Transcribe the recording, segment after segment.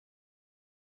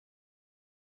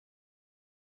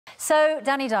So,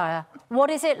 Danny Dyer,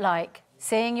 what is it like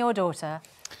seeing your daughter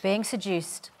being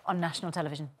seduced on national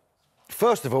television?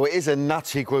 First of all, it is a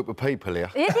nutty group of people here.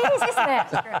 It is, isn't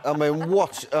it? I mean,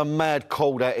 what a mad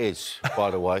call that is, by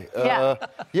the way.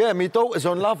 Yeah. My daughter's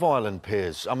on Love Island,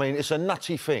 Piers. I mean, it's a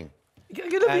nutty thing.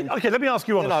 OK, let me ask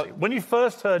you honestly. You know, when you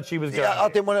first heard she was going... I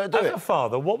didn't want her to do it. As a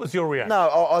father, what was your reaction? No,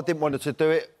 I didn't want her to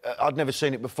do it. I'd never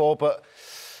seen it before, but,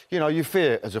 you know, you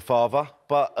fear it as a father.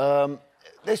 But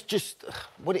there's just...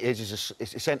 What it is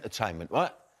it's entertainment,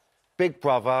 right? Big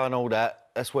Brother and all that,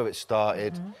 that's where it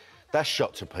started. That's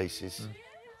shot to pieces.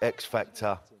 X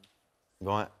Factor,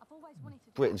 right?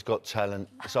 Britain's Got Talent.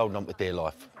 It's holding on to dear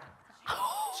life.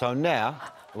 So now,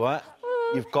 right,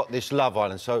 you've got this Love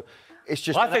Island. So it's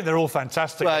just... Well, I think they're all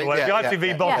fantastic. Well, the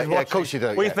ITV boss is watching. Yeah, of course you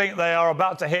do. We think they are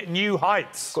about to hit new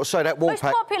heights. Got to say, that wall Most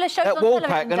pack... popular shows that on wall television,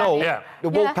 pack and all, Danny. the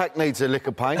wall pack needs a lick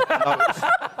of paint.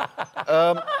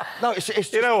 No, it's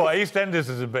just... You know what? EastEnders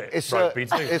is a bit ropey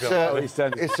too. That's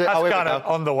kind of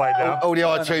on the way down. All the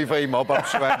ITV mob I'm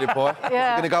surrounded by.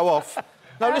 Yeah. Going to go off.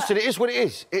 No, listen, it is what it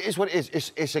is. It is what it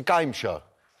is. It's a game show.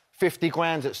 50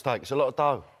 grand at stake. It's a lot of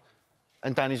dough.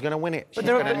 And Danny's going to win it. She's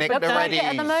going to nick the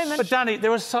Reddies. But, Danny,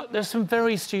 there's some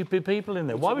very stupid people in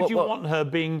there. Why would you want her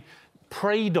being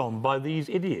preyed on by these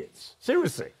idiots?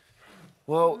 Seriously.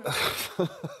 Well...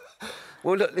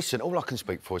 Well, look, listen, all I can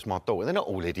speak for is my daughter. They're not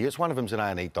all idiots. One of them's an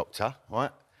A&E doctor, right?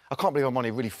 I can't believe I'm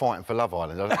only really fighting for Love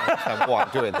Island. I don't understand why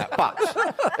I'm doing that.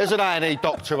 But there's an A&E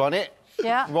doctor on it.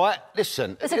 Yeah. Right?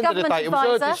 Listen, at the end of the day, it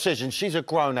was her decision. She's a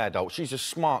grown adult. She's a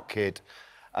smart kid.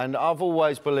 And I've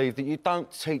always believed that you don't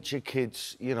teach your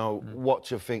kids, you know, what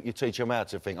to think. You teach them how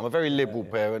to think. I'm a very liberal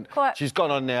parent. She's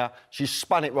gone on there. She's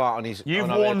spun it right on his...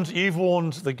 You've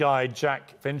warned the guy,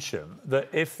 Jack Fincham, that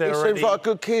if there are... He seems like a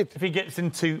good kid. If he gets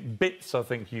into bits, I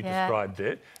think you described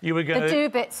it, you were going to... The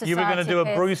do-bit society, you were going to do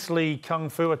a Bruce Lee kung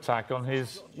fu attack on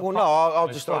his... Well, no, I'll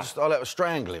let her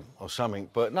strangle him or something.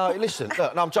 But, no, listen,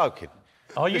 look, no, I'm joking.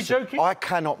 Are you joking? I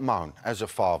cannot moan as a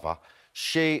father.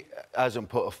 She hasn't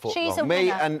put a foot wrong.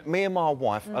 Me and my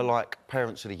wife are like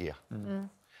parents of the year.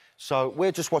 So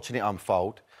we're just watching it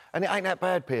unfold, and it ain't that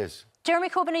bad, Piers. Jeremy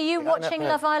Corbyn, are you watching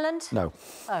Love Island? No.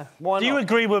 Oh. Why not? Do you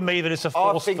agree with me that it's a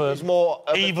force for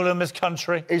evil in this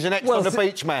country? He's an ex on the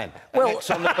beach man. An ex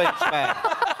on the beach man.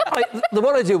 The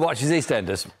one I do watch is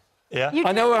EastEnders. Yeah.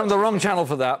 I know we're on the wrong channel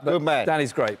for that, but good man.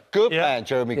 Danny's great. Good man,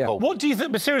 Jeremy Corbyn. What do you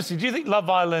think, but seriously, do you think Love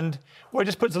Island, where it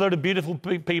just puts a load of beautiful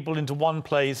people into one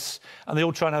place and they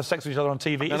all try and have sex with each other on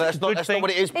TV, no, that's not what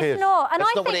it is, Piers. It's not. And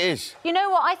that's not what it is. You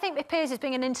know what? I think Piers is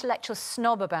being an intellectual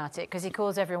snob about it because he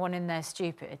calls everyone in there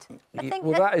stupid.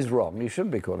 Well, that is wrong. You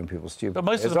shouldn't be calling people stupid. But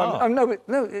most of them are. No,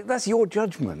 that's your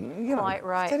judgment. You know, quite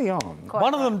right. Steady on.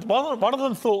 One of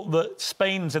them thought that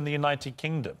Spain's in the United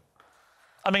Kingdom.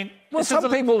 I mean... Well, some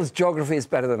people's geography is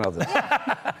better than others.